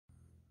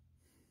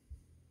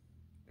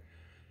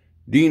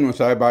Dean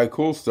with I Buy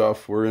Cool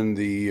Stuff. We're in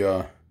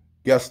the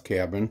guest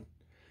cabin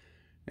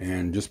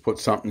and just put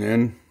something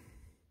in.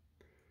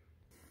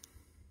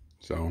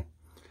 So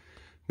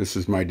this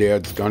is my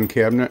dad's gun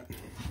cabinet.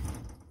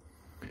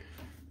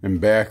 And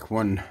back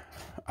when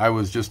I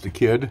was just a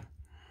kid,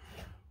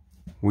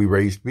 we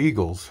raised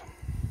Beagles.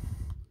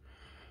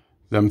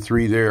 Them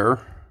three there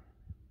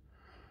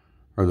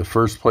are the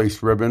first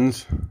place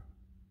ribbons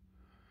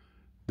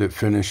that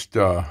finished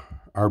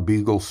our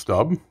Beagle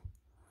Stub.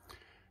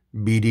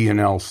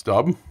 BD&L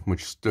Stub,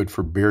 which stood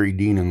for Barry,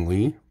 Dean, and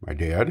Lee, my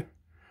dad,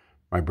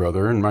 my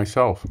brother, and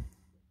myself.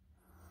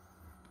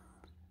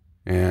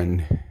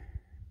 And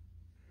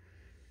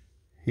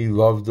he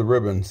loved the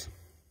ribbons.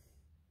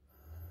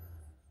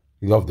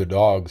 He loved the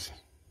dogs.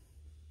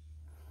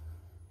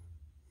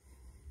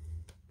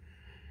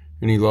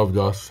 And he loved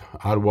us.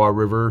 Ottawa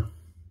River,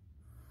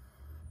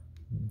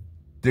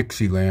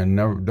 Dixieland,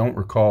 don't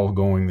recall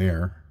going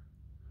there.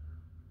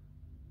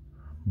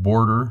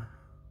 Border,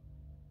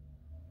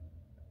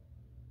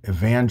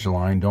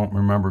 Evangeline, don't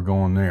remember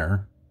going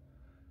there.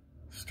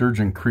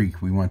 Sturgeon Creek,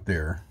 we went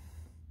there.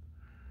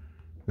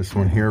 This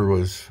one here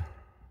was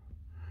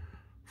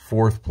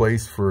 4th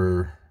place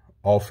for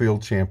All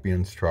Field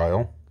Champions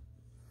trial.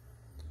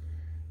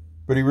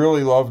 But he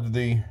really loved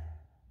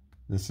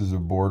this is a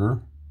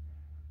border.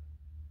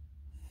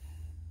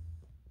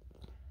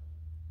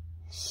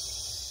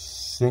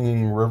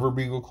 Singing River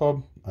Beagle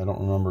Club, I don't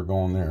remember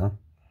going there.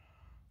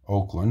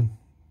 Oakland,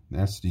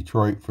 that's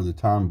Detroit for the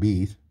Tom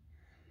Beath.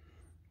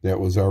 That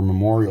was our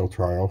memorial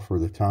trial for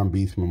the Tom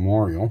Beath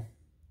Memorial.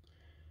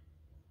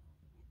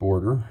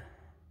 Border.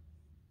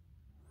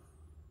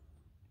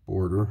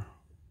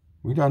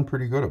 We done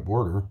pretty good at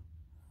border.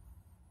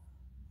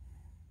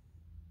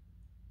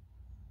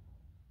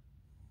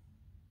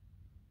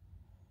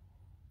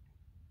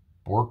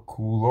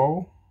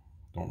 Borculo,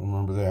 don't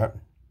remember that.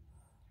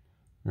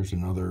 There's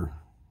another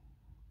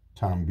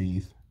Tom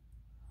Beath.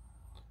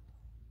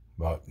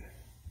 But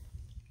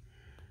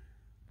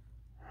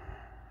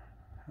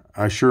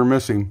I sure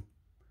miss him.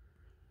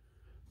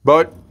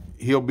 But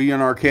he'll be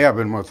in our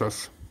cabin with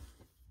us.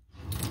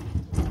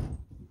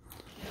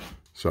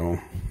 So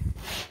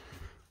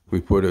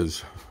we put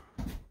his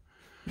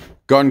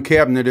gun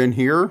cabinet in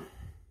here.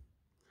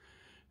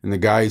 And the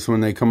guys,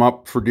 when they come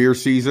up for deer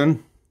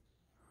season,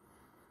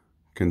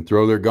 can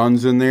throw their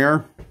guns in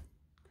there.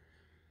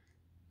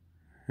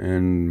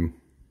 And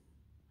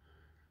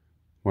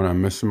when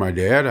I'm missing my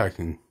dad, I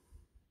can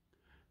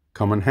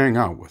come and hang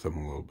out with him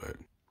a little bit.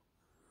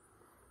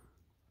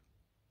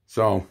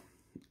 So,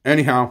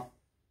 anyhow,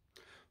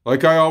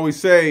 like I always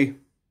say,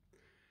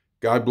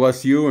 God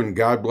bless you and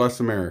God bless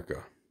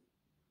America.